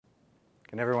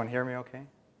Can everyone hear me okay?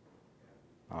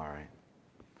 All right.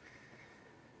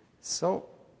 So,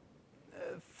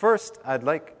 first, I'd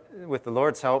like, with the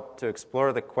Lord's help, to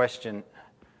explore the question,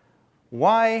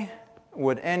 why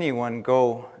would anyone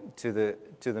go to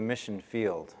the mission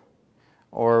field?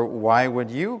 Or why would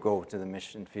you go to the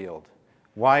mission field?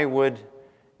 Why would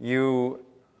you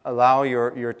allow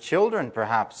your children,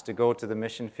 perhaps, to go to the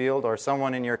mission field, or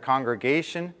someone in your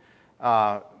congregation,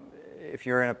 if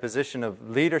you're in a position of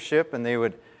leadership and they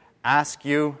would ask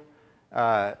you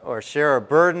or share a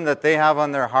burden that they have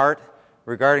on their heart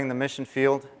regarding the mission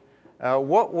field,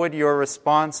 what would your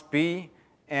response be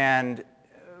and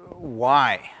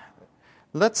why?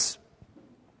 Let's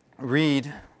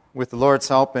read, with the Lord's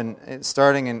help,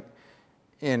 starting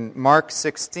in Mark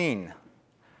 16.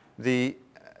 The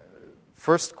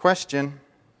first question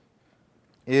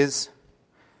is,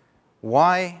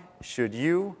 why should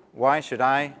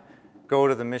I go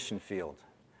to the mission field?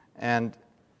 And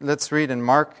let's read in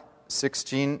Mark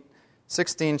 16,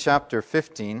 chapter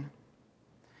 15.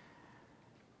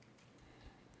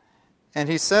 And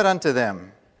he said unto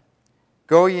them,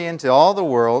 Go ye into all the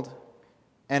world,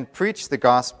 and preach the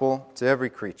gospel to every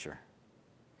creature.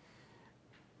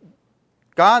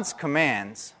 God's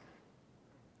commands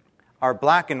are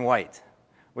black and white.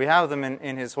 We have them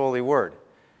in His holy word.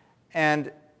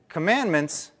 And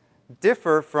commandments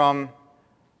differ from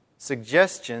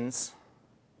suggestions.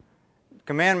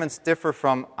 Commandments differ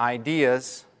from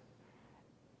ideas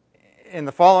in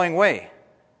the following way.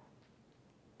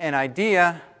 An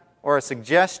idea or a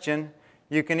suggestion,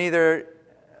 you can either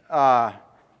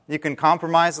you can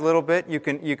compromise a little bit, you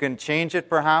can change it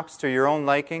perhaps to your own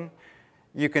liking,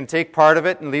 you can take part of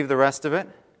it and leave the rest of it.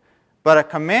 But a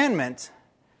commandment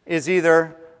is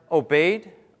either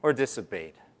obeyed or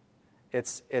disobeyed.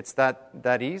 It's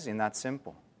that easy and that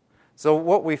simple. So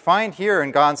what we find here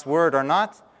in God's Word are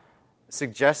not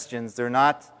suggestions, they're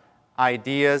not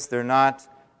ideas, they're not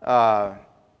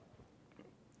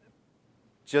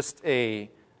just a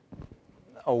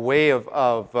way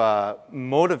of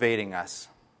motivating us,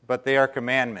 but they are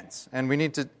commandments, and we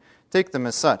need to take them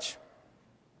as such.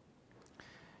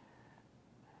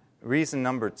 Reason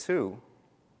number 2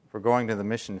 for going to the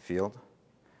mission field,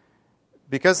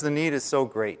 because the need is so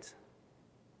great.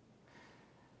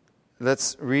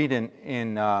 Let's read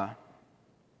can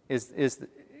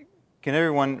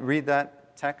everyone read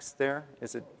that text there?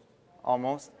 Is it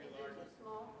almost?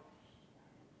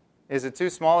 Is it too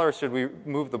small, or should we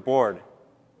move the board?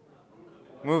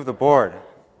 Move the board.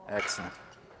 Excellent.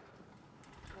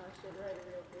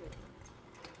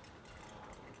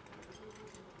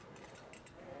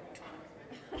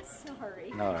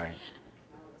 Sorry. All right.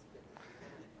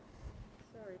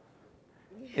 Sorry.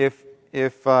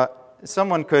 If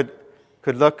someone could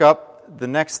look up the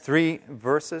next 3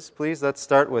 verses, please. Let's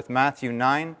start with Matthew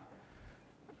 9,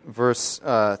 verse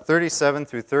 37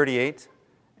 through 38.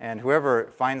 And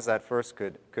whoever finds that first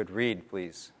could read,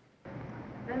 please.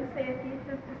 Then saith he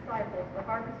to his disciples, The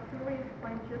harvest truly is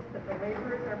plenteous, but the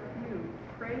laborers are few.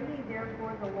 Pray ye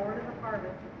therefore the Lord of the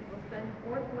harvest, that he will send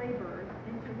forth laborers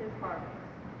into his harvest.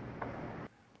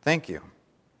 Thank you.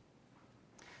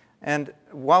 And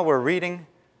while we're reading,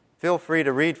 feel free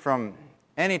to read from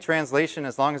any translation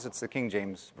as long as it's the King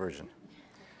James Version.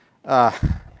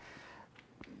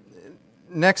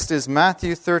 Next is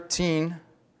Matthew 13,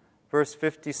 verse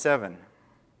 57.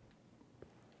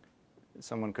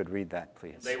 Someone could read that,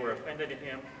 please. They were offended at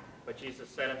him, but Jesus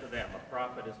said unto them, A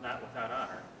prophet is not without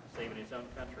honor, save in his own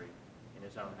country, in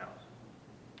his own house.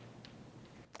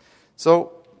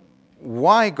 So,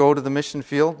 why go to the mission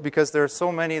field? Because there are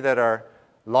so many that are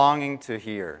longing to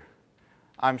hear.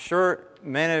 I'm sure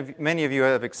many of you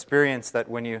have experienced that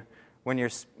when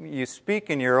you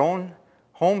speak in your own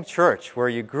home church, where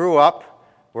you grew up,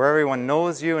 where everyone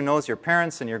knows you and knows your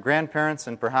parents and your grandparents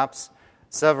and perhaps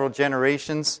several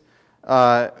generations,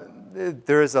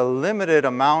 there is a limited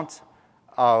amount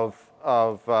of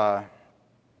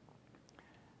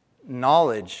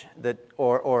knowledge that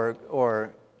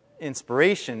or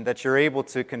inspiration that you're able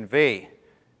to convey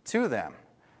to them.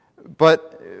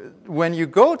 But when you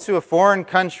go to a foreign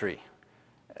country,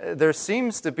 there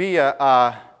seems to be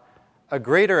a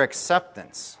greater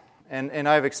acceptance. And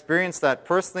I've experienced that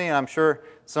personally, and I'm sure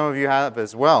some of you have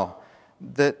as well,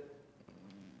 that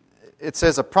it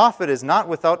says, A prophet is not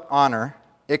without honor,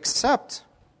 except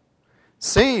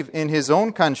save in his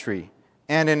own country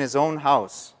and in his own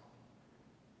house.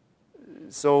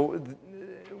 So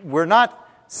we're not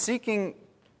seeking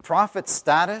prophet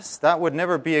status. That would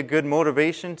never be a good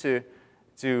motivation to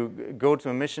go to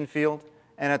a mission field.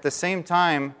 And at the same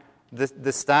time,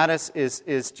 the status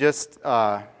is just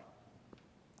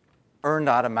earned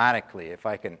automatically, if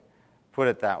I can put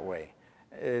it that way.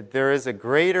 There is a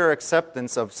greater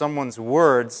acceptance of someone's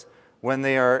words when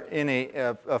they are in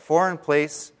a foreign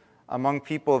place among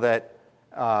people that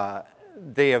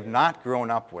they have not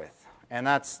grown up with. And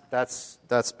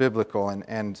that's biblical,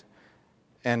 and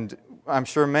I'm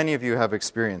sure many of you have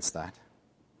experienced that.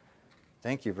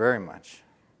 Thank you very much.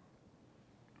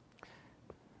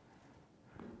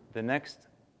 The next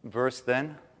verse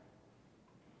then,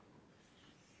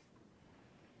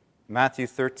 Matthew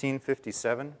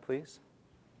 13:57, please.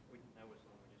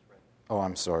 Oh,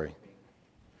 I'm sorry.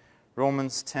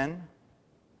 Romans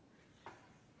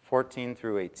 10:14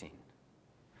 through 18.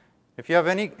 If you have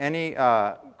any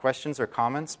questions or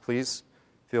comments, please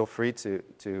feel free to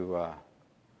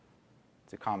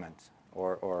comment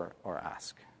or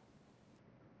ask.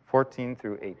 14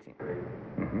 through 18.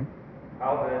 Mm-hmm.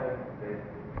 How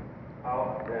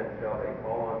then shall they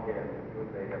call on him in whom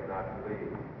they have not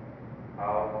believed?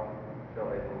 How shall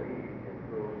they believe in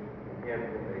him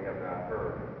whom they have not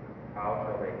heard? How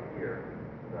shall they hear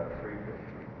without a preacher?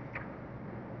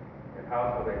 And how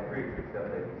shall they preach except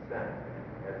they be sent?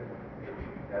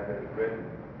 As it is written,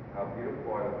 how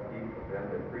beautiful are the feet of them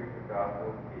that preach the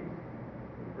gospel of peace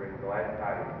and bring glad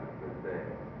tidings of good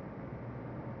things.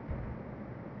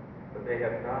 But they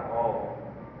have not all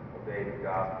obeyed the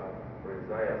gospel. For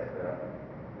Isaiah said,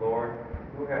 Lord,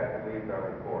 who hath believed our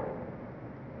report?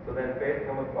 So then faith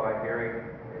cometh by hearing,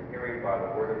 and hearing by the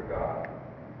word of God.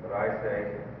 But I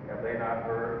say, have they not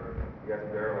heard? Yes,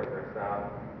 verily their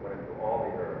sound went into all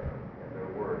the earth, and their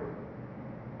words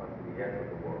unto the end of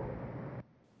the world.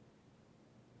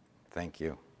 Thank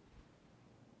you.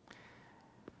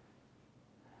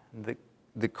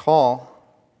 The call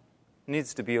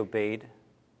needs to be obeyed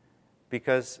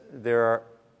because there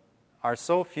are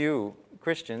so few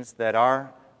Christians that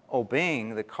are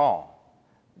obeying the call.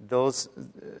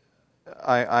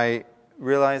 I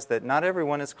realize that not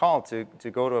everyone is called to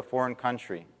go to a foreign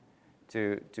country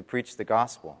to preach the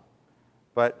gospel.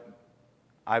 But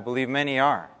I believe many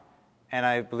are. And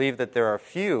I believe that there are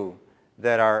few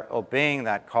that are obeying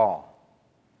that call.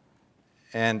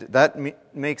 And that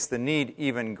makes the need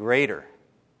even greater.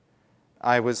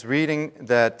 I was reading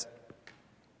that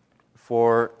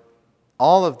for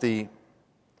all of the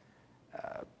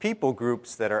people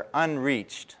groups that are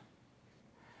unreached,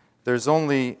 there's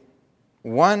only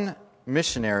one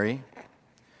missionary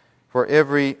for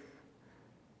every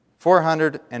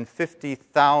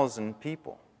 450,000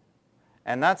 people.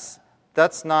 And that's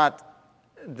not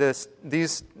this.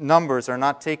 These numbers are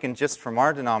not taken just from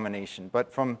our denomination,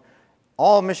 but from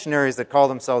all missionaries that call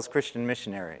themselves Christian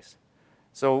missionaries.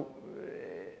 So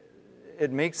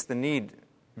it makes the need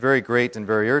very great and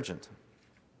very urgent.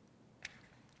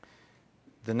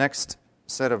 The next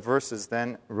set of verses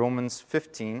then, Romans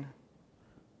 15.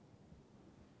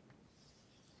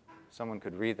 Someone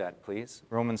could read that, please.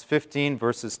 Romans 15,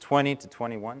 verses 20 to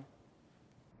 21.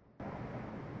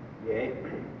 Yea,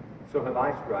 so have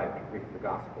I strived to preach the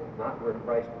gospel, not where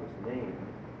Christ was named,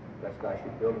 lest I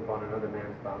should build upon another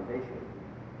man's foundation.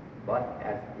 But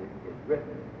as it is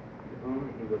written, to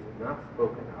whom he was not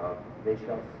spoken of, they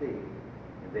shall see,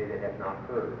 and they that have not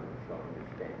heard shall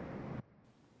understand.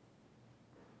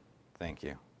 Thank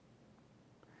you.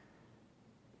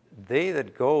 They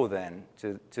that go then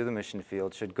to the mission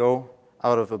field should go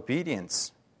out of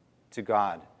obedience to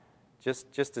God,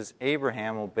 just as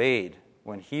Abraham obeyed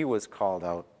when he was called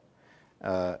out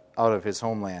of his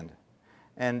homeland.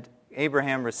 And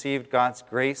Abraham received God's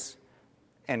grace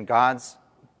and God's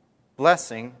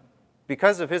blessing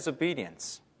because of his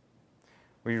obedience.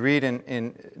 We read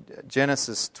in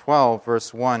Genesis 12,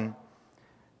 verse 1,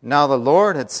 Now the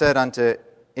Lord had said unto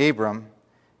Abram,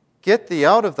 Get thee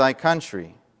out of thy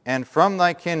country, and from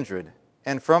thy kindred,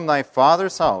 and from thy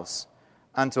father's house,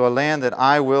 unto a land that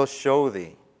I will show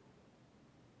thee.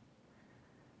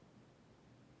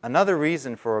 Another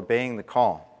reason for obeying the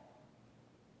call.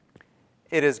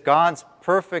 It is God's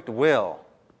perfect will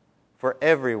for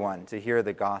everyone to hear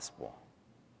the gospel.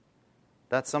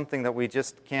 That's something that we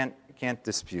just can't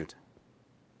dispute.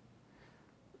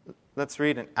 Let's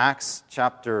read in Acts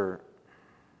chapter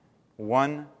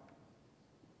 1,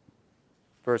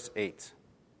 verse 8.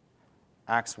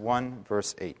 Acts 1,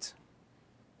 verse 8.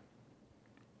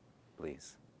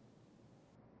 Please.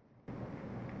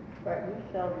 But ye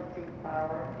shall receive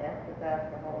power after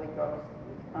that the Holy Ghost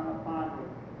is come upon you,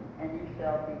 and ye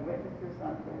shall be witnesses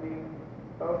unto me,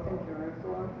 both in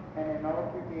Jerusalem and in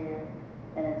all Judea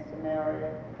and in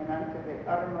Samaria and unto the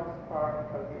uttermost part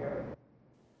of the earth.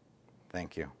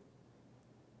 Thank you.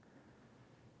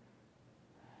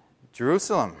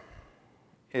 Jerusalem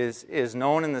is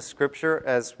known in the Scripture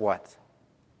as what?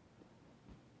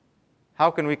 how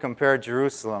can we compare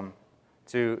Jerusalem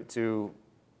to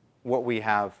what we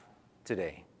have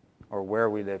today, or where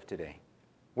we live today?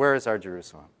 Where is our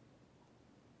Jerusalem?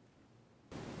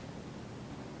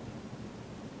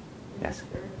 Yes.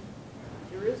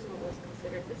 Jerusalem was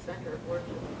considered the center of worship.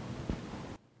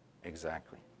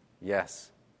 Exactly.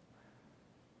 Yes.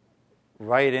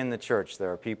 Right in the church,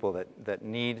 there are people that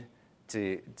need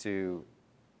to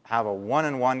have a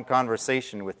one-on-one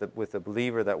conversation with the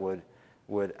believer that would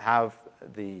have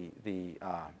the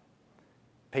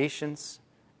patience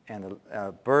and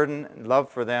the burden and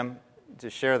love for them to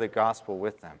share the gospel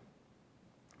with them.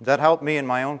 That helped me in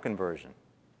my own conversion.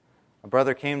 A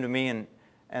brother came to me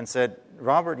and said,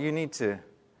 "Robert, you need to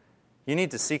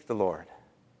seek the Lord."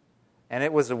 And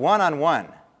it was a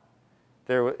one-on-one.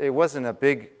 It wasn't a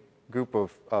big group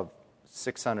of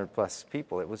 600 plus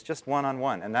people. It was just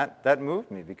one-on-one, and that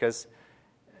moved me because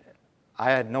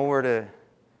I had nowhere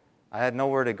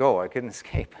to go. I couldn't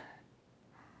escape.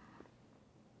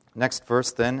 Next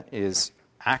verse then is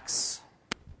Acts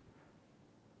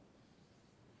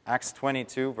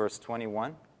 22, verse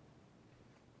 21.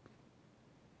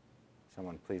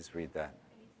 Someone please read that.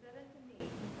 And he said unto me,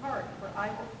 Depart, for I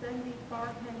will send thee far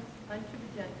hence unto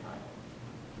the Gentiles.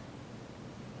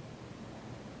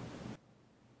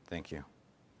 Thank you.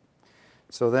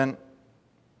 So then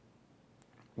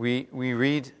we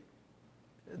read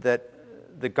that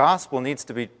the gospel needs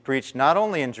to be preached not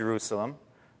only in Jerusalem,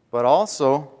 but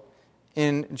also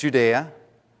in Judea.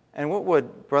 And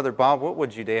Brother Bob, what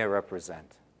would Judea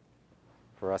represent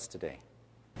for us today?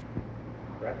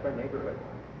 That's our neighborhood.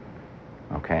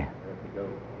 Okay. If we go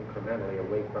incrementally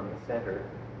away from the center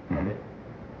of it,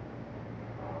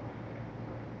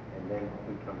 and then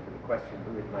we come to the question,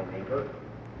 who is my neighbor?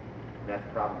 And that's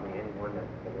probably anyone that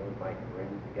the Lord might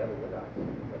bring together with us,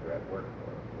 whether at work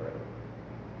or wherever.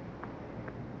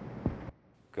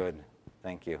 Good.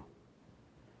 Thank you.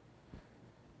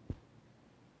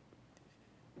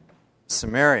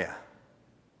 Samaria.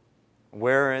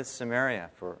 Where is Samaria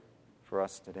for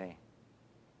us today?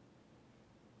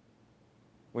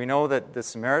 We know that the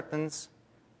Samaritans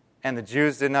and the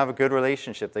Jews didn't have a good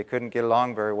relationship. They couldn't get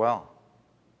along very well.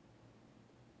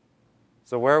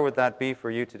 So where would that be for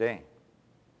you today?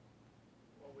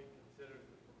 What we consider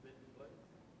the forbidden place.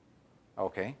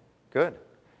 Okay, good.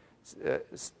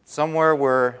 Somewhere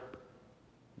where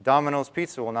Domino's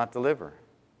Pizza will not deliver,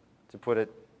 to put it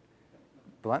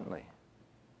bluntly.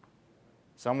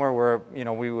 Somewhere where,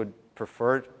 we would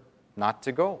prefer not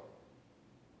to go.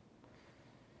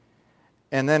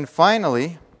 And then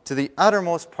finally, to the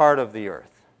uttermost part of the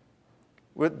earth.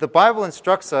 The Bible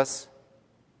instructs us,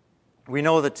 we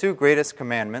know the two greatest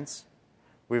commandments.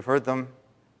 We've heard them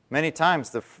many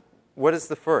times. What is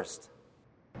the first?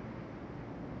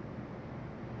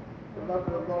 To love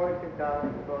the Lord your God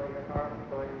with all your heart,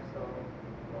 with all your soul,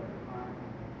 with all your mind,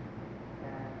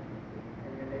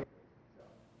 and your neighbor as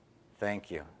yourself.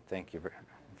 Thank you. Thank you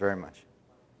very much.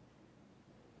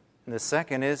 And the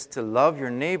second is to love your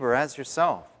neighbor as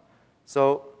yourself.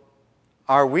 So,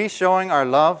 are we showing our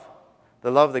love,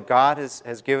 the love that God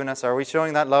has given us, are we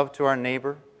showing that love to our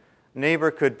neighbor?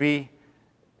 Neighbor could be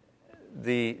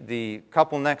the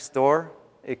couple next door.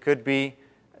 It could be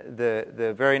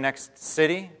the very next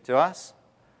city to us.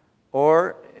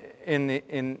 Or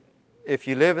if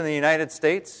you live in the United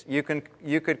States, you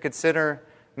could consider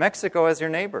Mexico as your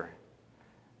neighbor.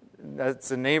 That's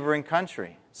a neighboring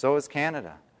country. So is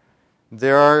Canada.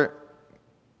 There are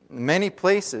many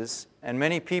places and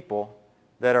many people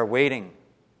that are waiting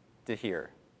to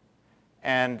hear.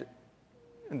 And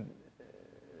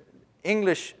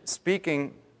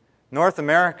English-speaking North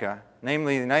America,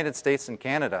 namely the United States and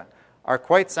Canada, are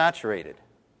quite saturated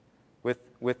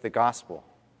with the gospel.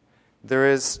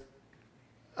 There is,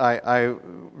 I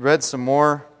read some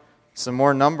more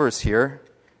numbers here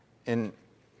in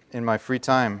my free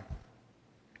time.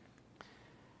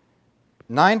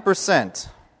 9%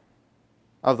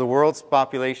 of the world's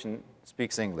population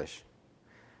speaks English.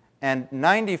 And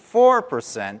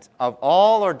 94% of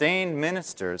all ordained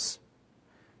ministers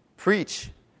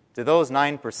preach to those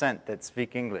 9% that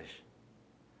speak English.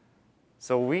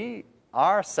 So we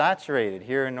are saturated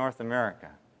here in North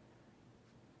America.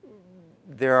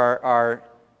 There are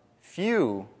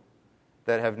few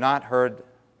that have not heard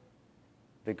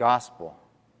the gospel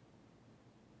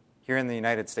here in the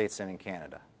United States and in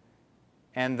Canada.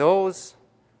 And those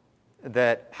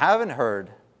that haven't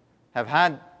heard have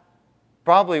had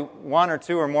probably one or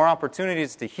two or more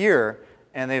opportunities to hear,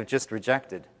 and they've just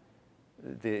rejected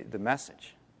the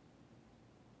message.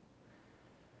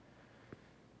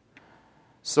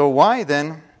 So why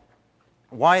then?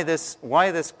 Why this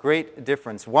great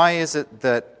difference? Why is it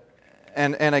that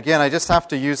And again, I just have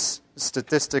to use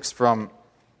statistics from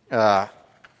right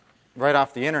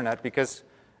off the internet because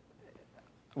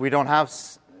we don't have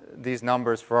these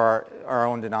numbers for our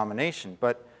own denomination.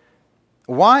 But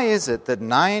why is it that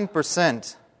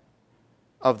 9%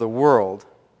 of the world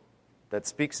that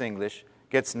speaks English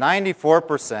gets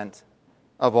 94%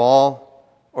 of all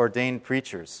ordained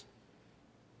preachers?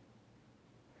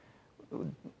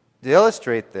 To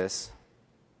illustrate this,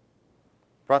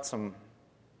 brought some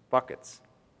buckets.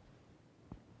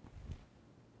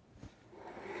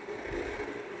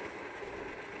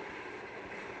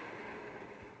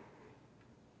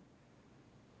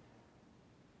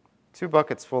 Two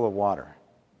buckets full of water.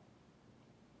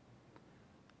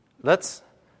 Let's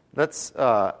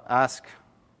ask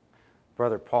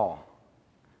Brother Paul.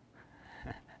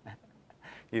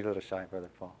 You're a little shy, Brother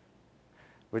Paul.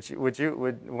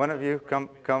 Would one of you come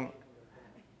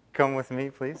with me,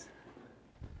 please?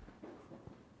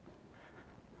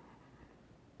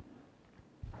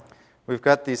 We've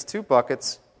got these two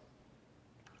buckets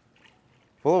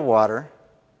full of water,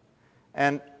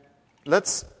 and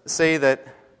let's say that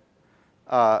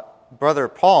Brother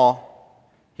Paul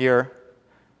here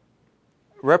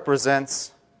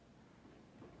represents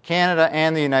Canada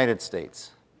and the United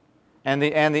States, and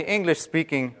the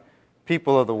English-speaking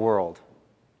people of the world.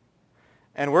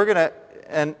 And we're gonna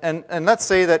and let's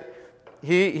say that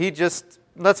he just,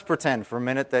 let's pretend for a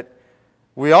minute that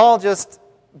we all just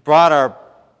brought our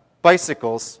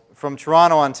bicycles from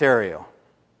Toronto, Ontario,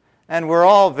 and we're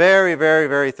all very, very,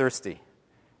 very thirsty.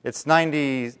 It's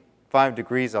 95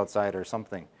 degrees outside or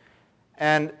something,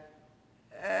 and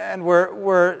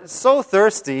we're so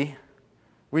thirsty.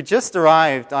 We just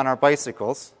arrived on our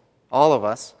bicycles, all of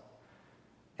us,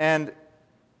 and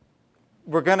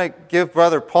we're going to give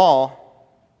Brother Paul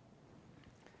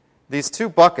these two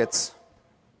buckets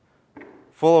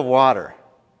full of water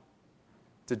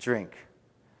to drink.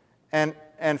 And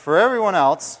for everyone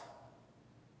else,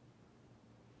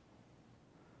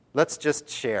 let's just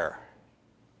share.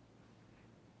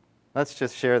 Let's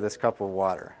just share this cup of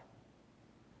water.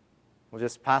 We'll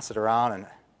just pass it around, and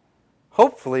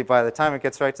hopefully by the time it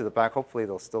gets right to the back, hopefully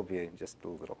there'll still be just a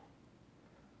little.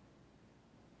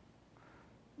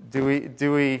 Do we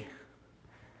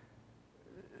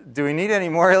need any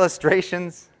more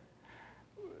illustrations?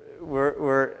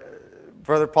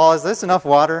 Brother Paul, is this enough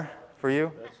water for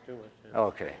you? That's too much. Yeah.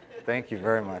 Okay, thank you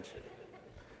very much.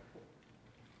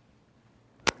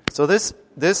 So this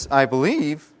I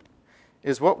believe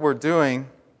is what we're doing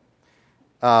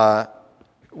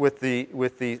with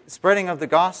the spreading of the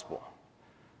gospel.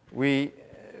 We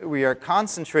are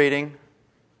concentrating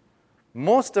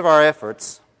most of our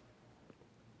efforts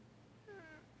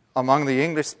among the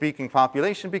English-speaking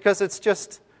population because it's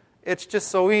just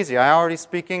so easy. I already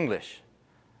speak English,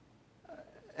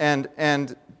 and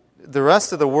the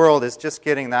rest of the world is just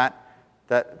getting that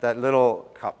little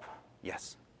cup.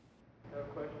 Yes. I have a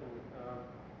question.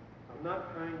 I'm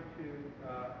not trying to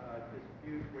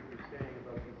dispute what you're saying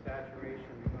about the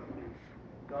saturation of the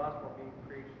gospel being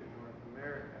preached in North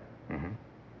America. Mm-hmm.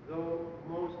 Though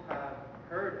most have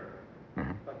heard it,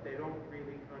 Mm-hmm. but they don't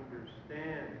really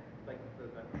understand like the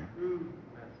true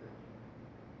message.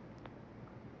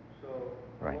 So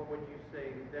Right. what would you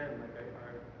say to them? Like I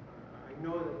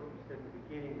know that you said in the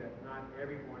beginning that not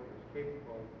everyone is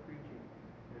capable of preaching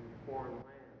in foreign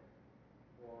lands.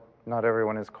 Or Not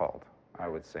everyone is called, I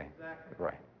would say. exactly.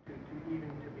 Right. To even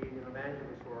to be an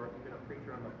evangelist or even a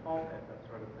preacher on the pulpit, that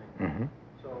sort of thing. Mm-hmm.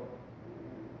 So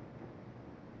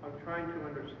I'm trying to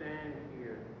understand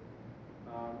here,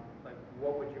 like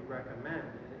what would you recommend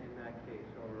in that case?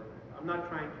 Or I'm not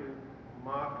trying to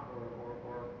mock or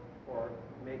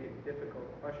make a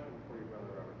difficult question for you,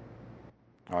 Brother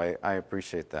Robert. I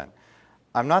appreciate that.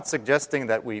 I'm not suggesting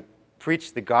that we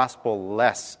preach the gospel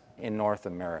less in North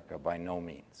America, by no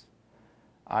means.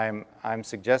 I'm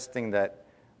suggesting that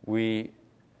we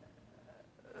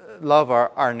love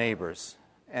our neighbors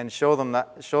and show them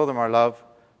our love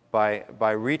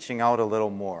by reaching out a little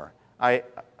more. I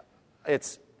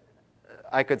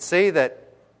could say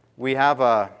that we have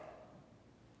a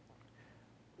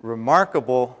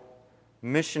remarkable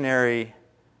missionary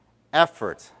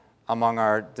effort among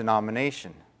our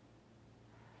denomination.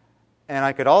 And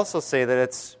I could also say that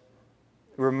it's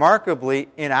remarkably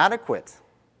inadequate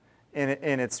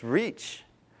in its reach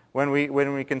when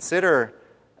we consider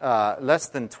less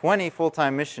than 20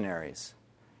 full-time missionaries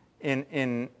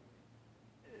to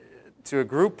a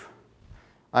group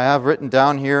I have written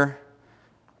down here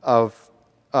of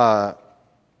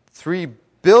 3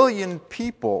 billion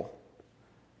people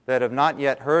that have not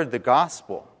yet heard the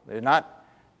gospel. They've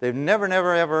never,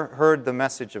 ever heard the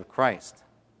message of Christ.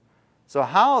 So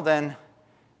how then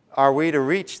are we to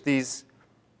reach these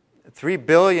 3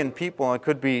 billion people, and it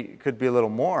could be a little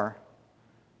more,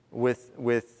 with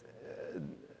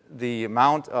the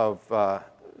amount of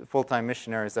full-time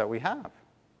missionaries that we have?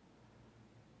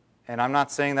 And I'm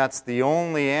not saying that's the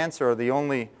only answer,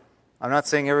 or I'm not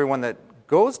saying everyone that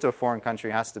goes to a foreign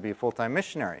country has to be a full-time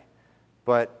missionary.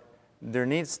 But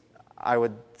I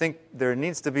would think there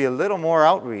needs to be a little more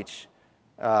outreach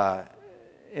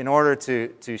in order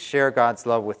to share God's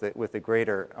love with a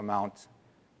greater amount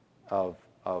of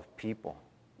people.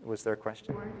 Was there a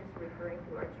question? You weren't just referring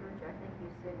to our church. I think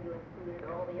you said you included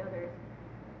all the others.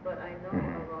 But I know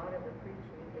a lot of the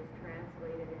preaching is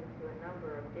translated into a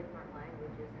number of different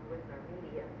languages, and with our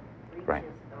media, reaches Right.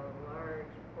 a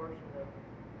large portion of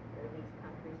these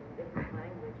countries in different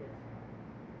languages.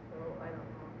 So I don't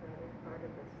know if that is part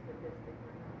of the statistic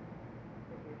or not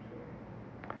that you're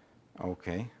sharing.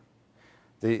 Okay.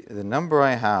 The number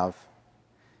I have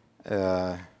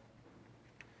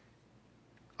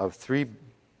of 3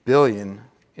 billion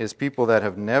is people that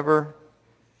have never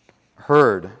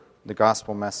heard the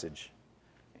gospel message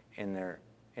in their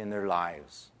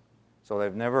lives. So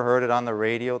they've never heard it on the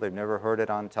radio, they've never heard it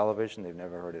on television, they've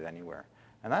never heard it anywhere.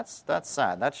 And that's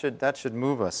sad. That should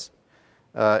move us,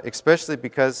 especially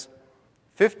because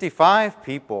 55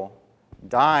 people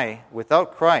die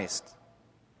without Christ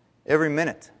every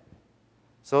minute.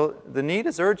 So the need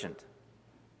is urgent.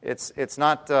 It's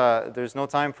not. There's no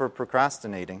time for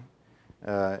procrastinating.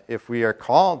 If we are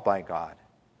called by God,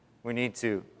 we need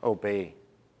to obey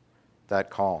that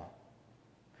call.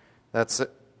 That's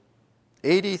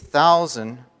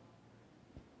 80,000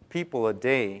 people a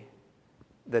day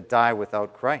that die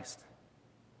without Christ.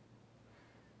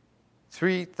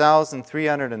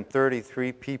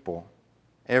 3,333 people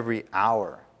every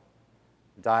hour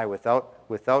die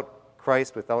without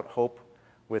Christ, without hope,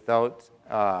 without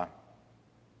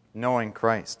knowing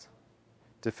Christ,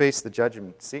 to face the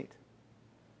judgment seat.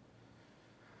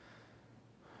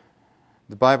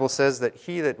 The Bible says that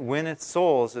he that winneth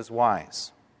souls is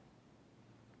wise.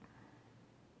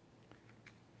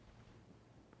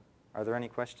 Are there any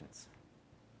questions?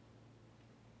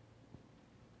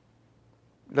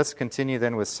 Let's continue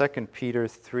then with 2 Peter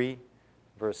 3,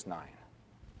 verse 9.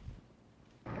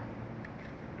 The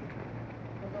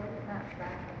Lord is not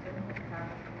slack concerning his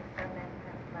promise, as some men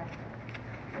count slackness,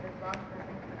 but is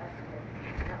long-suffering to us,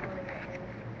 not willing that any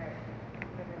should perish,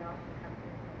 but that all should come to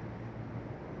repentance.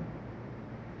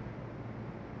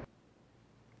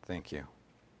 Thank you.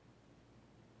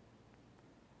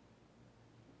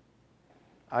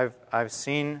 I've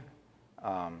seen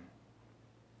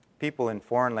people in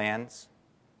foreign lands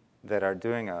that are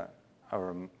doing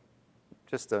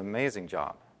just an amazing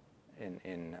job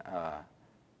in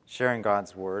sharing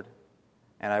God's word,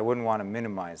 and I wouldn't want to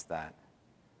minimize that.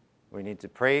 We need to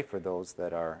pray for those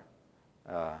that are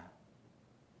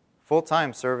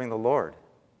full-time serving the Lord.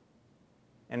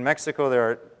 In Mexico, there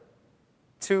are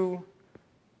 2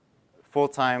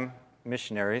 full-time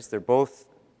missionaries. They're both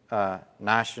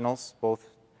nationals, both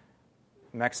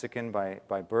Mexican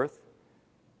by birth,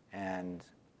 and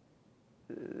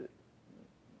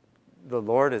the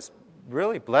Lord is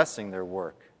really blessing their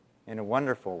work in a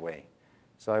wonderful way.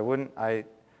 So I'm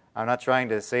not trying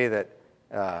to say that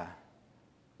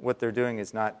what they're doing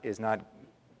is not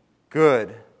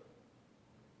good.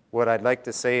 What I'd like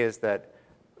to say is that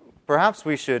perhaps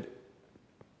we should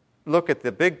look at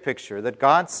the big picture that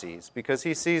God sees, because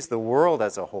He sees the world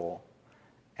as a whole,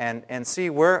 and see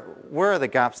where are the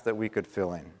gaps that we could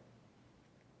fill in.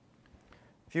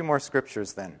 A few more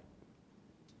scriptures then.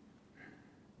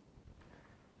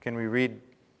 Can we read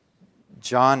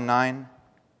John 9,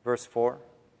 verse 4,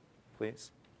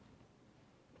 please?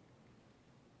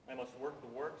 I must work the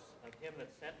works of him that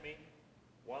sent me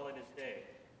while it is day.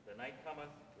 The night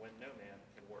cometh when no man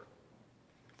can work.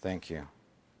 Thank you.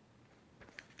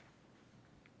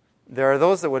 There are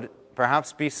those that would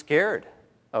perhaps be scared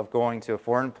of going to a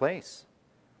foreign place.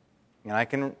 And I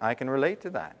can relate to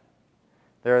that.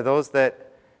 There are those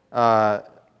that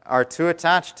are too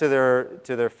attached to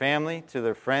their family, to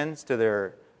their friends, to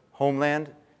their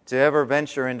homeland, to ever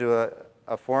venture into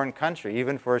a foreign country,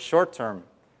 even for a short-term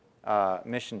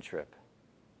mission trip.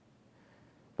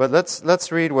 But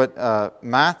let's read what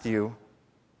Matthew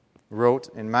wrote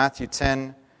in Matthew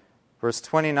 10, verse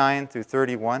 29 through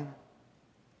 31,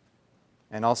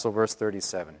 and also verse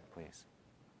 37, please.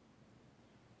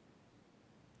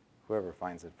 Whoever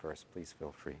finds it first, please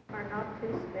feel free. Are not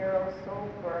 2 sparrows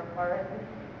sold for a farthing,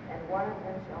 and one of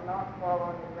them shall not fall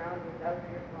on the ground without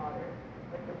your Father,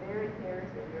 but the very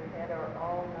hairs of your head are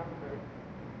all numbered.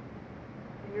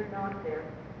 Fear ye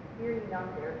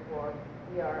not therefore,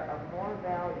 we are of more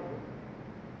value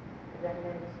than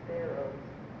many sparrows.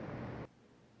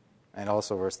 And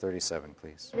also verse 37,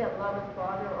 please. He that loveth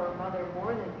father or mother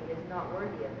more than me is not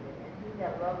worthy of me, and he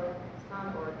that loveth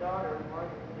son or daughter more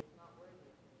than me is not worthy of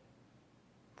me.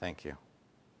 Thank you.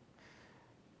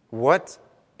 What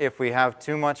if we have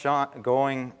too much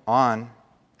going on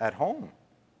at home?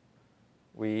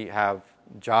 We have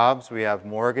jobs, we have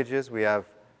mortgages, we have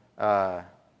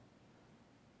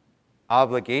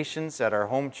obligations at our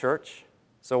home church.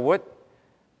 So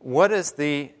what is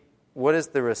the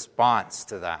response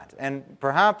to that? And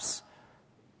perhaps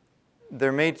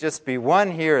there may just be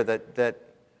one here that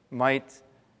might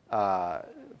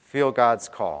feel God's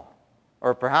call,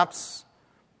 or perhaps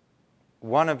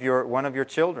one of your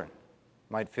children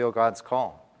might feel God's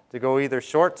call to go either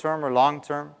short term or long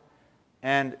term.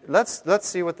 And let's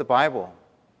see what the Bible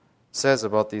says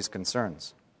about these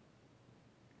concerns.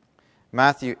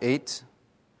 Matthew 8,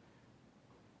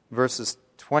 verses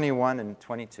 21 and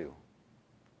 22.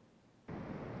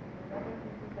 Another of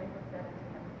his disciples said unto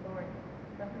him, Lord,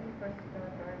 suffer me first to go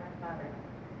and bury my father. And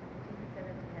Jesus said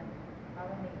unto him,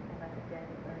 Follow me, and let the dead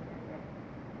bury their dead.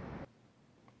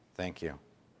 Thank you.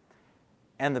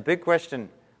 And the big question,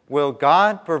 will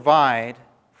God provide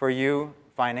for you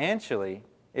financially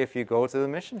if you go to the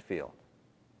mission field?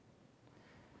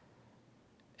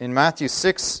 In Matthew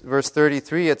 6, verse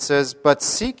 33, it says, But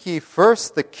seek ye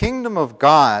first the kingdom of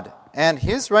God and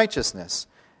his righteousness,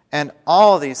 and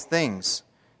all these things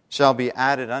shall be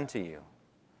added unto you.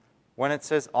 When it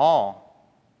says all,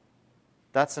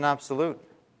 that's an absolute.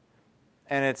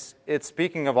 And it's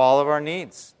speaking of all of our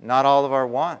needs, not all of our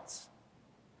wants.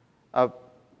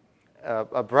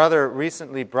 A brother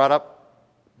recently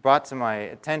brought to my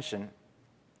attention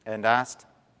and asked,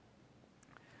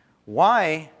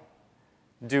 why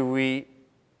do we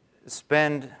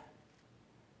spend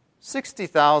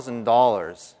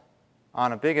 $60,000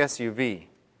 on a big SUV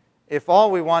if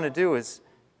all we want to do is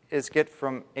get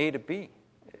from A to B?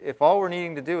 If all we're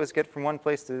needing to do is get from one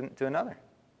place to another?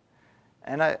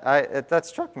 And that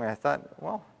struck me. I thought,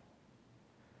 well,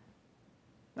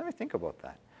 let me think about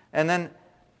that. And then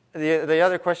the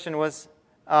other question was,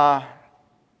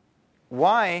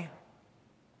 why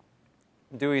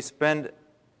do we spend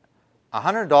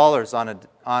 $100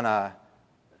 on a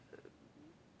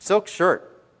silk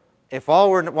shirt if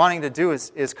all we're wanting to do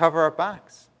is cover our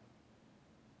backs?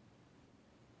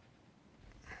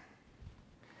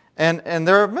 And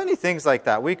there are many things like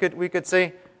that. We could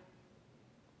say,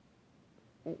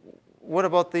 what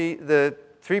about the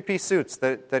three-piece suits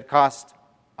that cost,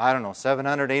 I don't know,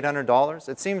 $700, $800?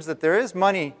 It seems that there is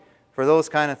money for those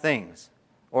kind of things,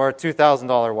 or a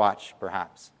 $2,000 watch,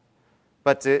 perhaps.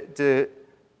 But to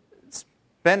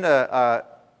spend a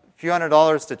few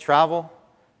 $100s to travel,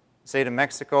 say to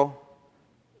Mexico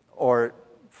or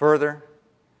further,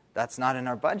 that's not in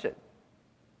our budget.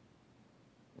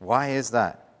 Why is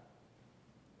that?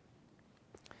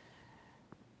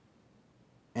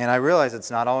 And I realize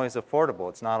it's not always affordable.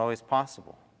 It's not always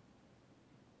possible.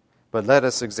 But let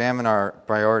us examine our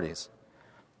priorities.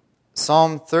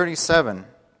 Psalm 37,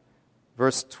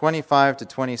 verse 25 to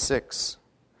 26.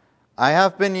 I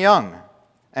have been young,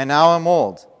 and now am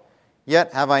old,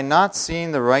 yet have I not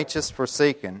seen the righteous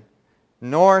forsaken,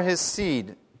 nor his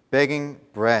seed begging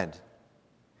bread.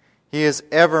 He is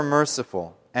ever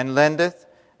merciful, and lendeth,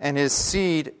 and his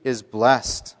seed is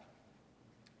blessed.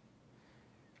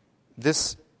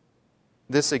 This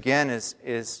again is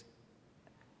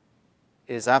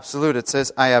absolute. It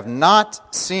says, I have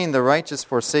not seen the righteous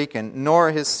forsaken,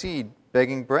 nor his seed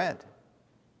begging bread.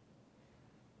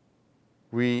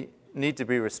 We need to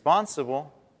be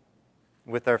responsible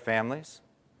with our families,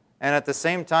 and at the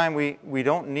same time, we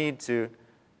don't need to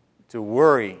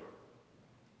worry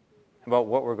about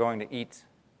what we're going to eat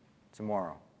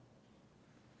tomorrow.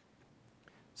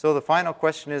 So the final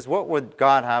question is, what would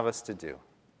God have us to do?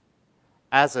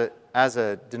 As a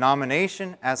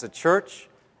denomination, as a church,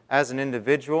 as an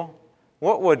individual,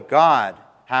 what would God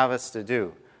have us to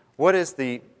do? What is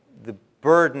the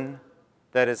burden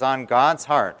that is on God's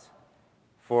heart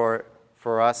for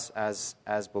us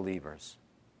as believers?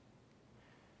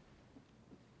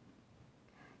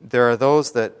 There are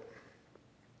those that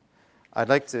I'd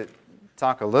like to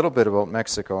talk a little bit about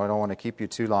Mexico. I don't want to keep you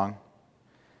too long.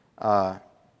 There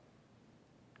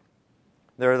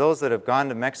are those that have gone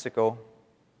to Mexico,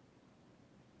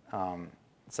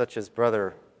 such as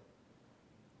Brother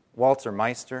Walter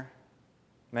Meister.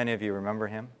 Many of you remember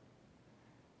him.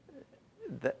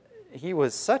 He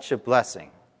was such a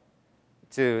blessing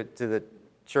to the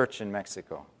church in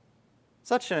Mexico.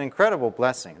 Such an incredible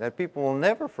blessing that people will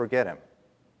never forget him.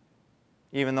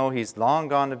 even though he's long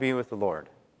gone to be with the Lord.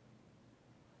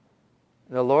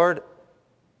 The Lord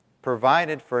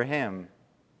provided for him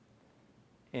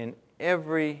in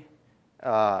every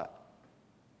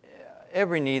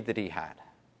need that he had.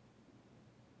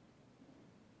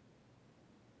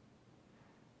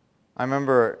 I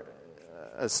remember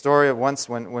a story of once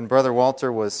when Brother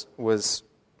Walter was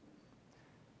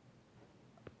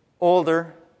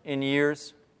older in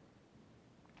years.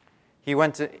 He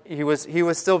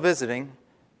was still visiting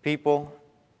people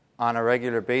on a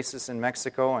regular basis in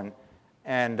Mexico,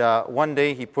 and one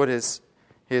day he put his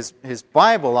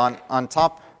Bible on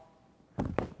top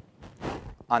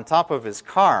of his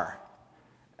car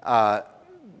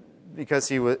because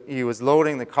he was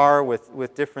loading the car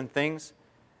with different things.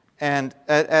 And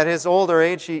at his older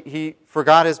age, he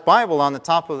forgot his Bible on the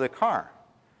top of the car.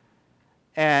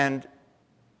 And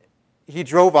he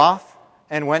drove off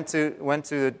and went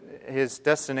to his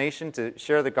destination to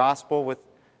share the gospel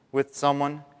with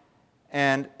someone.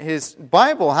 And his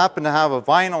Bible happened to have a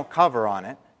vinyl cover on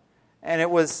it. And it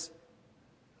was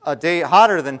a day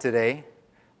hotter than today,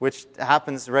 which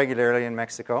happens regularly in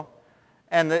Mexico.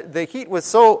 And the heat was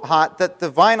so hot that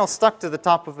the vinyl stuck to the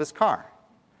top of his car.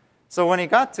 So when he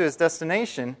got to his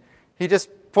destination, he just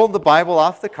pulled the Bible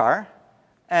off the car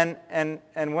and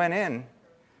went in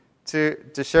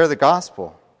to share the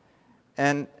gospel.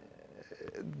 And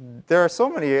there are so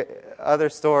many other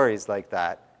stories like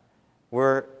that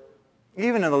where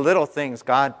even in the little things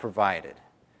God provided.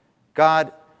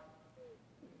 God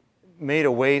made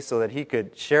a way so that he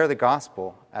could share the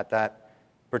gospel at that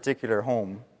particular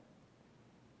home.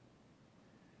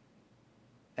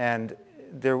 And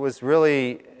there was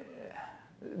really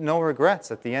no regrets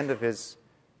at the end of his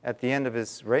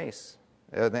race,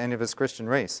 at the end of his Christian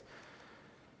race.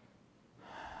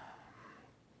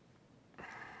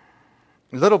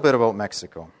 A little bit about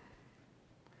Mexico.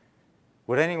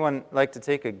 Would anyone like to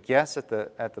take a guess at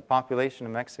the population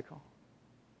of Mexico?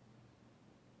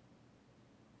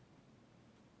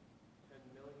 10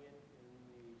 million in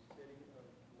the city of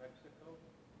Mexico,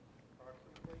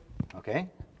 approximately. Okay.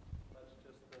 That's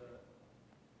just the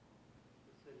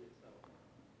city itself.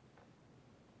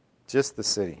 Just the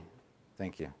city.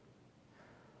 Thank you.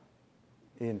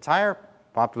 The entire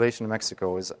population of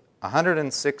Mexico is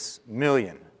 106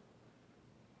 million.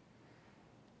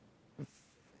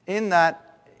 In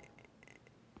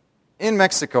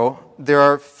Mexico, there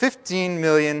are 15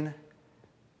 million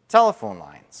telephone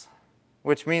lines,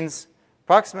 which means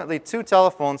approximately 2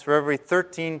 telephones for every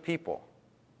 13 people.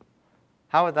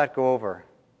 How would that go over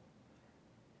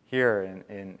here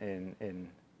in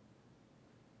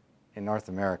North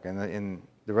America, in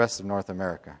the rest of North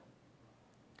America?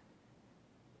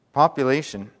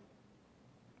 Population,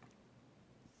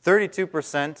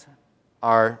 32%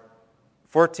 are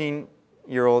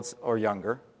 14-year-olds or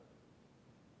younger.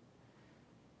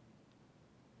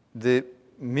 The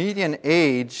median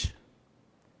age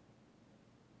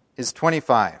is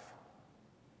 25.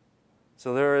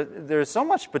 So there's so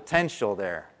much potential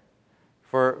there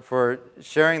for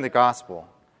sharing the gospel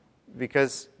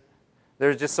because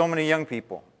there's just so many young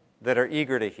people that are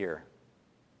eager to hear.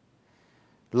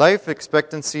 Life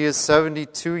expectancy is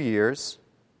 72 years.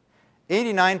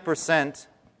 89%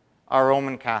 are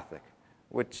Roman Catholic,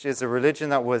 which is a religion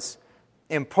that was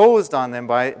imposed on them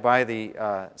by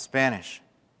the Spanish.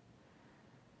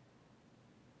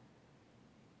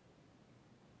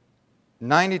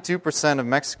 92% of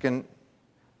Mexican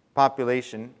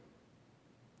population,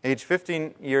 age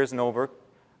 15 years and over,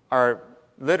 are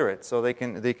literate, so they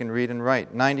can read and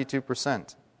write.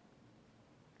 92%.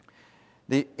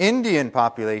 The Indian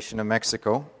population of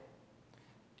Mexico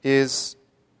is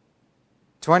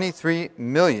 23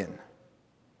 million.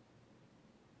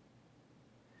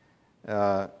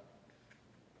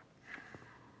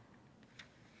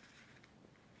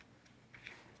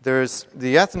 There's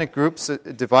the ethnic groups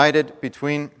divided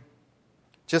between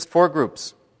just 4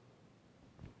 groups,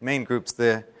 main groups.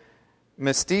 The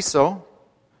Mestizo,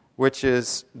 which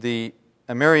is the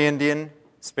Amerindian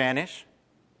Spanish,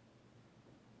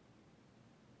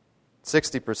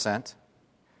 60%.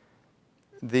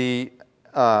 The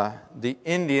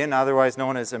Indian, otherwise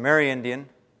known as Amerindian,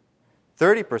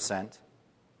 30%.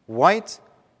 White,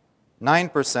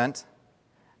 9%,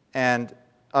 and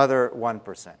other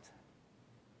 1%.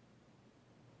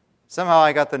 Somehow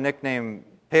I got the nickname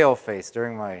Pale Face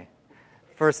during my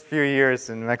first few years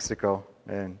in Mexico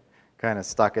and kind of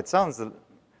stuck. It sounds a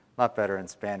lot better in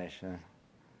Spanish.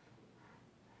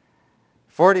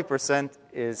 40%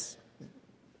 is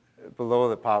below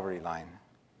the poverty line.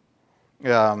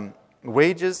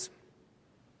 Wages,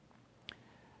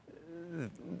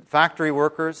 factory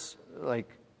workers, like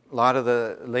lot of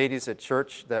the ladies at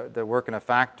church that work in a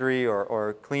factory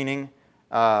or cleaning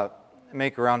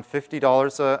make around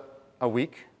 $50 a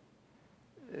week.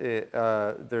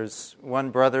 There's one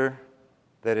brother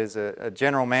that is a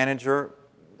general manager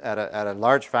at a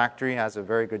large factory, has a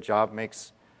very good job,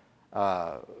 makes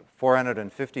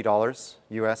 $450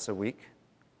 US a week.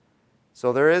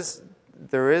 So there is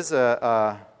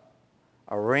a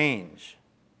range,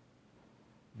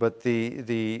 but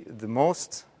the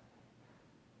most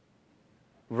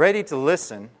ready to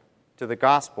listen to the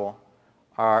gospel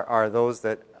are those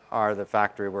that are the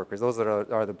factory workers, those that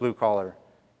are the blue collar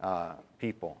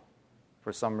people.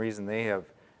 For some reason, they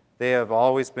have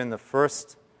always been the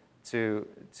first to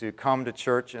come to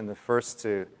church and the first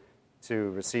to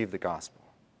receive the gospel.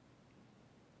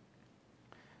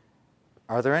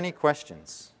 Are there any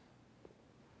questions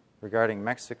regarding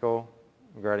Mexico,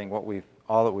 regarding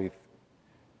all that we've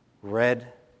read?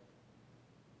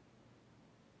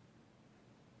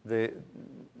 There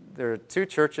are 2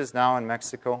 churches now in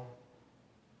Mexico,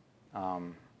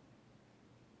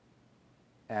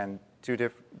 and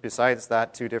besides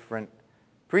that, 2 different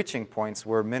preaching points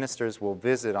where ministers will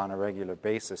visit on a regular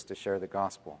basis to share the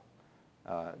gospel.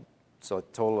 So a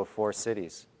total of 4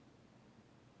 cities.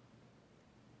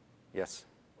 Yes?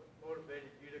 What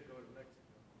motivated you to go to Mexico?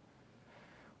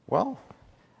 Well,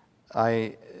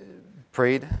 I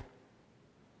prayed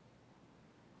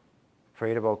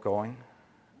about going.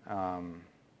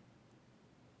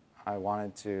 I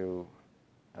wanted to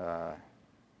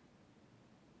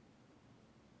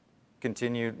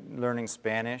continue learning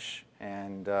Spanish,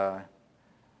 and I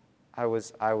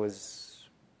was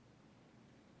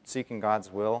seeking God's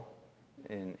will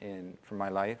for my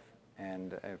life,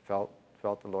 and I felt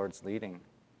the Lord's leading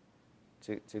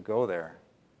to go there.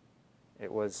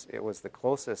 It was the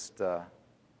closest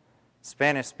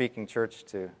Spanish-speaking church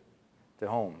to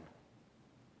home.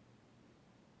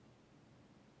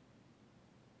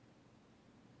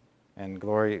 And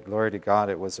glory to God,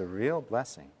 it was a real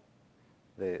blessing.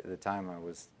 The time I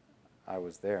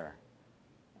was there.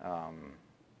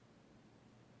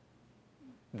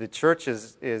 The church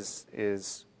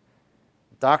is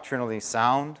doctrinally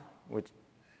sound, which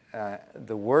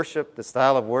the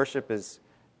style of worship is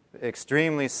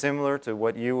extremely similar to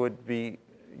what you would be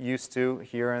used to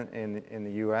here in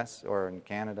the U.S. or in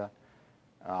Canada.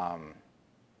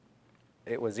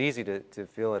 It was easy to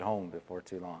feel at home before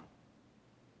too long.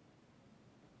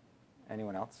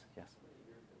 Anyone else? Yes.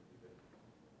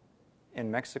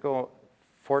 In Mexico,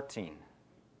 14.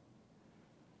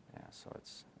 Yeah, so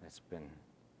it's been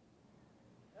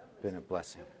a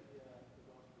blessing.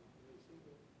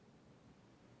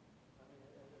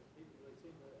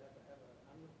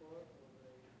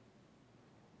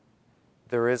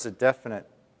 There is a definite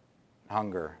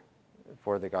hunger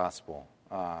for the gospel.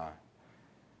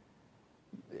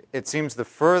 It seems the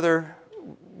further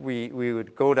we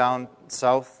would go down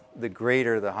south, the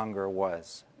greater the hunger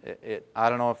was. I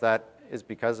don't know if that is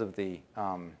because of the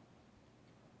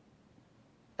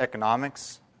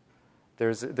economics.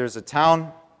 There's a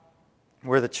town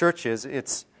where the church is.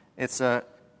 It's a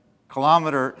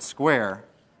kilometer square.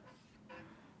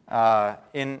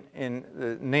 In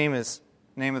the name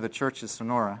of the church is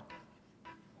Sonora.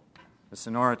 The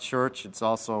Sonora Church. It's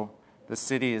also the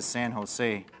city is San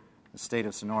Jose, the state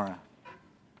of Sonora.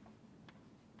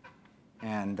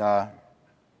 And the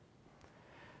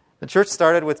church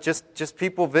started with just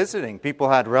people visiting. People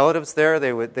had relatives there.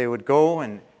 They would go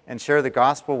and share the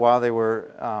gospel while they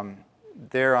were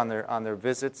there on their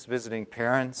visits, visiting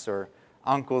parents or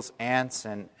uncles, aunts,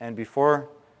 and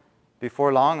before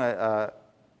long a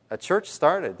church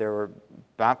started. There were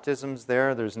baptisms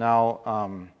there. There's now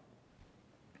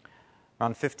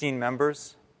around 15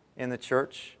 members in the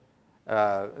church.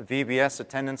 VBS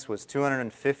attendance was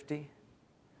 250.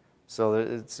 So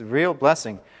it's a real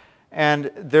blessing.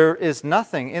 And there is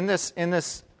nothing in this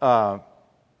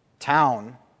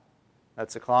town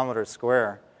that's a kilometer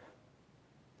square.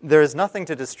 There is nothing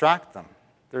to distract them.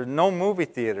 There are no movie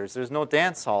theaters. There's no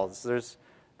dance halls. There's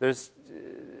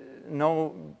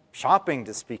no shopping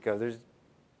to speak of. There's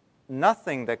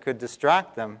nothing that could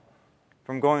distract them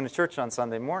from going to church on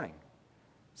Sunday morning.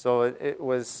 So it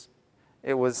was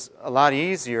a lot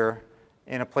easier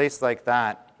in a place like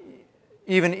that.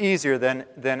 Even easier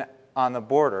than on the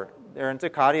border. There in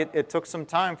Tecate, it took some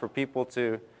time for people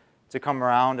to come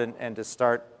around and to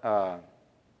start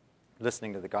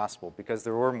listening to the gospel, because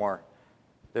there were more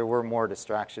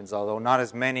distractions, although not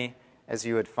as many as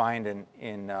you would find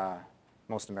in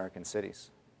most American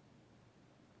cities.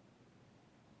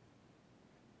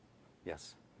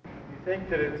 Yes? You think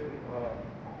that it's the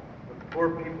poor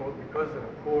people, because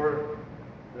they're poor,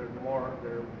 they're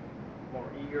more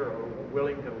eager or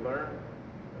willing to learn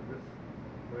of this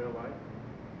way of life?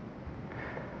 Do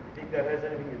you think that has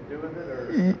anything to do with it,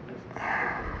 or just the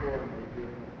poor be doing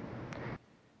it?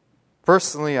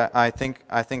 Personally, I think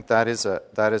that is a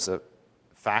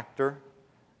factor.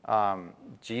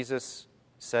 Jesus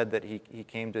said that he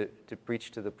came to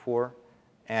preach to the poor,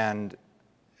 and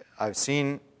I've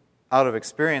seen, out of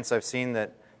experience, I've seen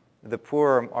that the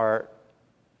poor are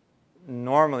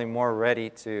normally more ready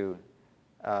to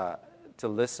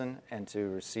listen and to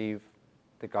receive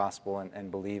the gospel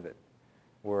and believe it.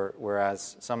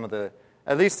 Whereas some of the,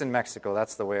 at least in Mexico,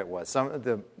 that's the way it was. Some of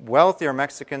the wealthier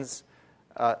Mexicans,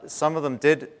 some of them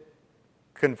did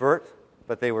convert,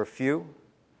 but they were few.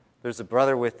 There's a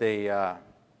brother with a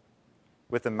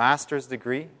master's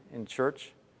degree in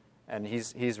church, and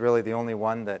he's really the only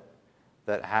one that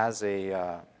has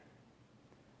a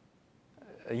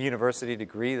university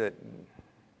degree. That,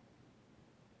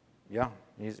 yeah,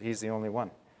 he's the only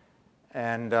one,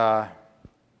 and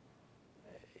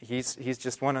he's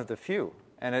just one of the few,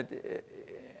 and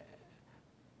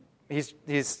he's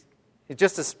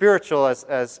just as spiritual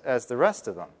as the rest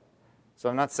of them. So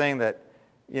I'm not saying that,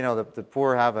 you know, the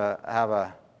poor have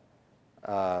a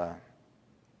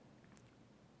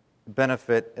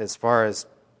benefit as far as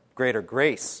greater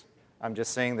grace. I'm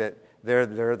just saying that they're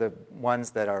the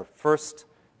ones that are first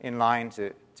in line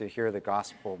to hear the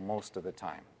gospel most of the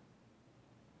time.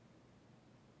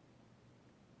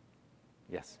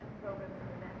 Yes?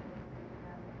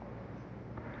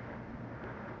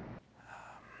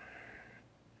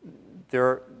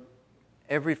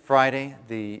 Every Friday,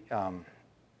 the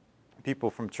people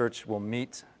from church will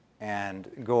meet and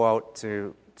go out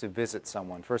to visit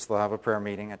someone. First, they'll have a prayer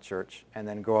meeting at church, and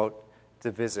then go out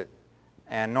to visit.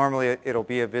 And normally, it'll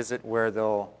be a visit where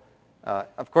they'll,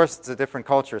 of course, it's a different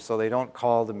culture, so they don't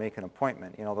call to make an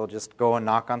appointment. You know, they'll just go and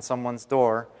knock on someone's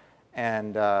door,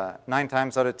 and 9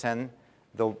 times out of 10,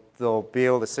 they'll be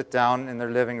able to sit down in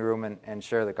their living room and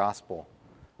share the gospel.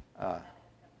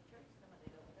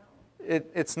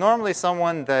 It's normally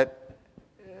someone that,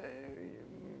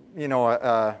 you know,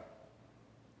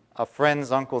 a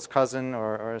friend's uncle's cousin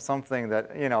or something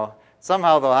that, you know,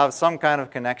 somehow they'll have some kind of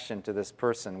connection to this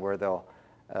person where they'll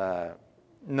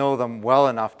know them well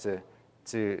enough to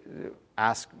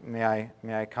ask, may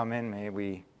I come in? May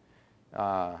we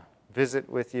visit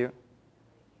with you?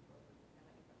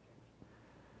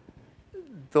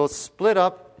 They'll split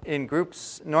up in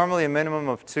groups, normally a minimum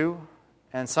of 2,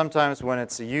 and sometimes when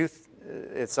it's a youth,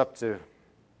 it's up to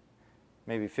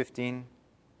maybe 15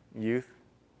 youth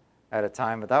at a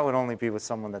time, but that would only be with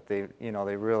someone that they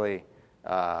really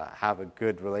have a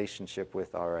good relationship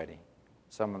with already.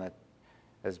 Someone that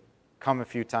has come a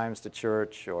few times to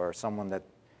church, or someone that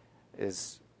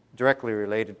is directly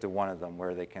related to one of them,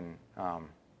 where they can kind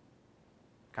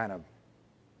of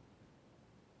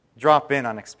drop in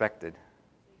unexpected.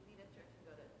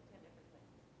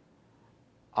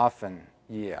 Often,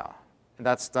 yeah.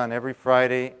 That's done every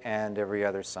Friday and every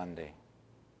other Sunday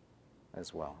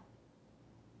as well.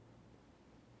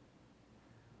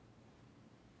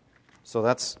 So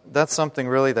that's something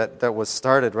really that was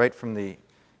started right from the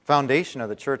foundation of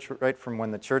the church, right from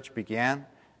when the church began,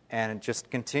 and it just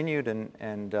continued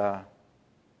and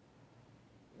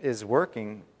is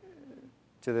working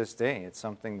to this day. It's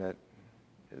something that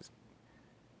is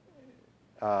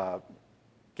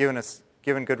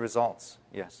given good results.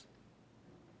 Yes.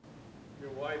 Your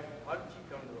wife, how did she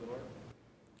come to the Lord?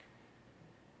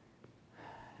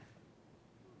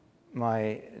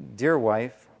 My dear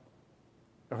wife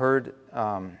heard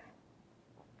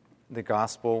the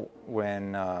gospel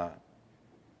when a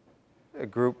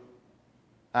group,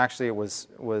 actually it was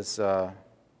her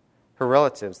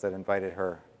relatives that invited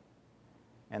her,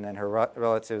 and then her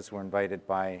relatives were invited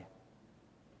by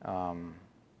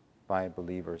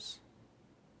believers.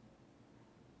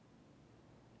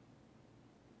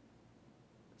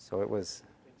 So it was.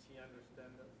 Did she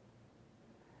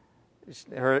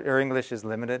understand it? Her English is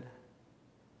limited,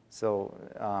 so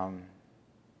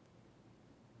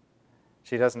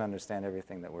she doesn't understand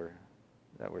everything that we're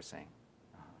saying.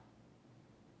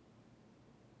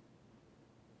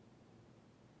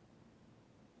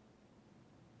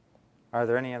 Are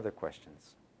there any other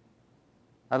questions?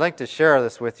 I'd like to share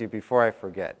this with you before I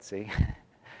forget. See,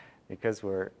 because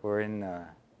we're in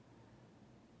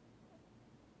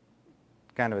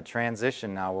kind of a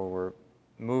transition now where we're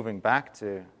moving back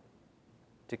to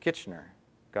Kitchener,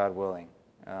 God willing.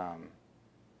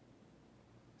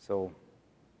 So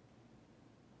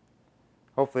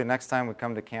hopefully next time we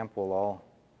come to camp, we'll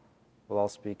all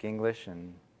speak English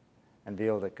and be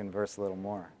able to converse a little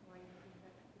more.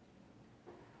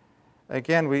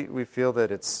 again, we feel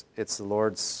that it's the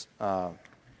Lord's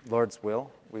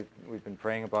will. We've been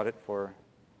praying about it for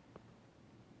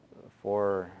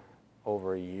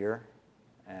over a year,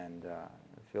 and I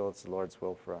feel it's the Lord's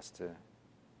will for us to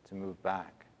move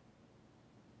back.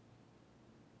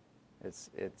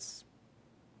 It's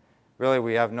really,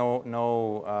 we have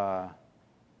no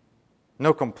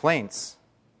complaints.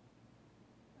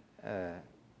 The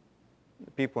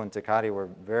people in Takati were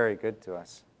very good to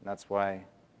us. And that's why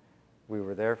we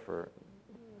were there for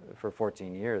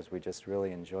 14 years. We just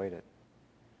really enjoyed it.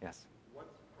 Yes?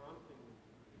 What's prompting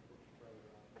people to pray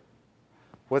about it?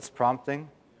 What's prompting?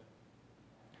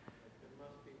 There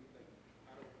must be,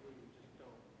 out of the blue, you just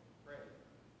don't pray.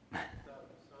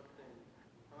 Something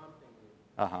prompting you.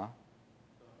 Uh-huh.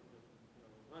 So I'm just,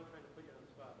 I'm not trying to put you on the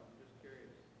spot, but I'm just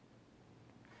curious.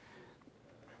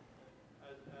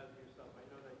 As yourself, I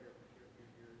know that you're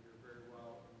very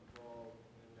well involved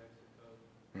in Mexico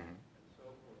and so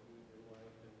forth with your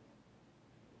wife, and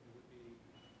it would be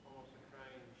almost a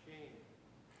crying shame.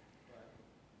 But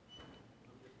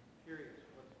I'm just curious,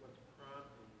 what's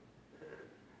prompting you?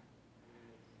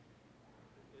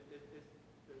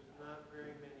 There's not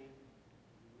very many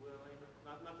willing.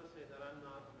 Not to say that I'm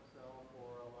not myself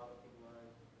or a lot of people are.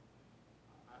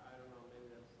 I don't know. Maybe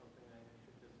that's something I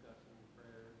should discuss in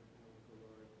prayer with the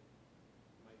Lord.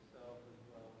 Myself as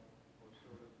well, or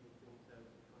sort of do things as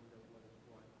kind of what is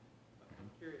what. But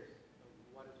I'm curious,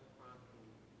 what is prompting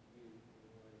you in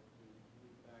a way to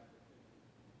move back to it?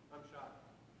 I'm shocked.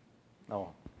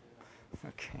 Oh.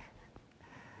 Okay.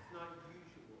 It's not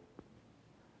usual.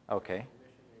 Okay.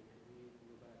 Missionary to leave and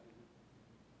go back to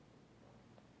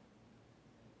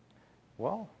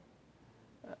Well,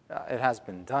 it has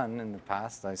been done in the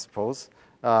past, I suppose.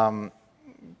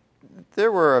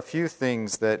 There were a few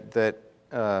things that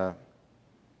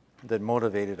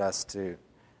motivated us to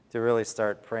really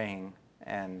start praying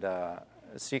and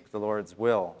seek the Lord's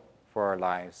will for our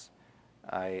lives.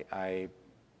 I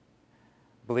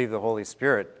believe the Holy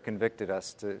Spirit convicted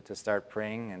us to start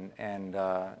praying, and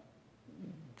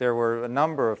there were a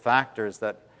number of factors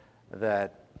that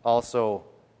also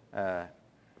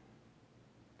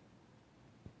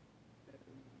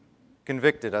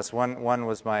convicted us. One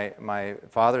was my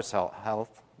father's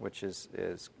health, which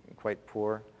is quite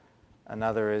poor.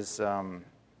 Another is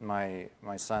my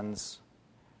son's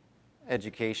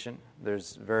education.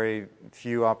 There's very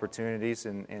few opportunities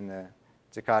in the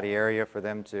Takati area for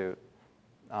them to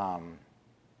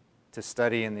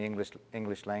study in the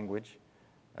English language.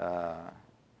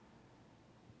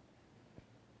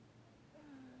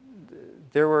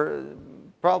 There were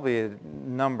probably a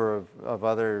number of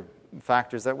other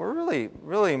factors that were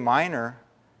really minor,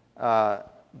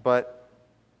 but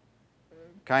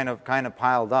kind of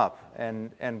piled up,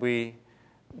 and we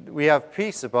have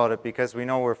peace about it because we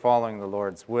know we're following the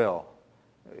Lord's will.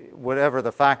 Whatever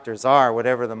the factors are,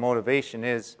 whatever the motivation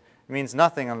is, it means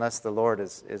nothing unless the Lord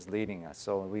is leading us.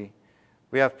 So we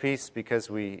have peace because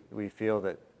we feel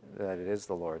that it is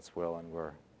the Lord's will, and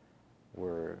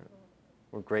we're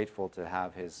grateful to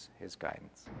have His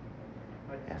guidance.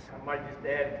 I might just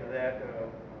add to that,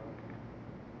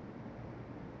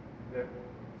 that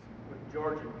with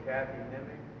George and Kathy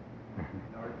Nimick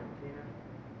in Argentina,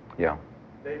 Yeah.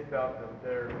 they felt that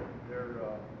their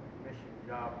mission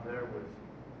job there was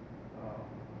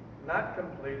not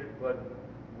completed, but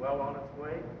well on its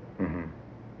way, and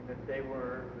that the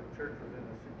church was in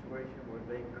a situation where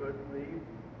they could leave,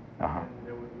 and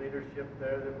there was leadership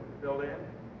there that was built in,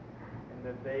 and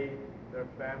that their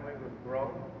family was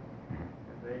growing.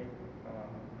 They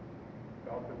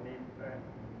felt the need,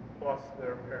 plus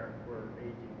their parents were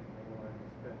aging, and they wanted to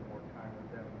spend more time with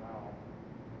them now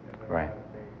in their latter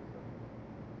days.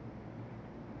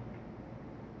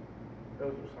 So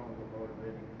those are some of the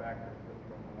motivating factors that,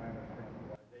 from what I understand,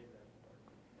 why they got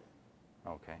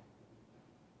started. Okay.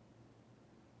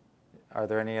 Are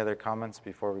there any other comments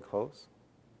before we close?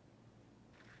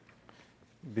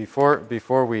 Before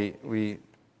we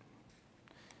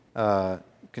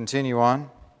continue on,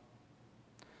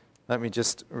 let me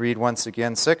just read once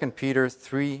again 2 Peter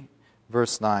 3,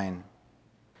 verse 9.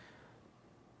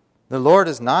 The Lord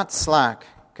is not slack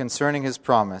concerning His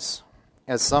promise,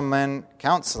 as some men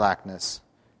count slackness,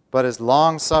 but is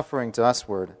long-suffering to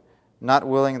usward, not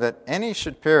willing that any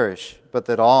should perish, but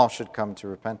that all should come to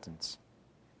repentance.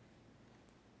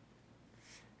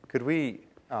 Could we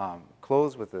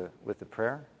close with the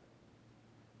prayer?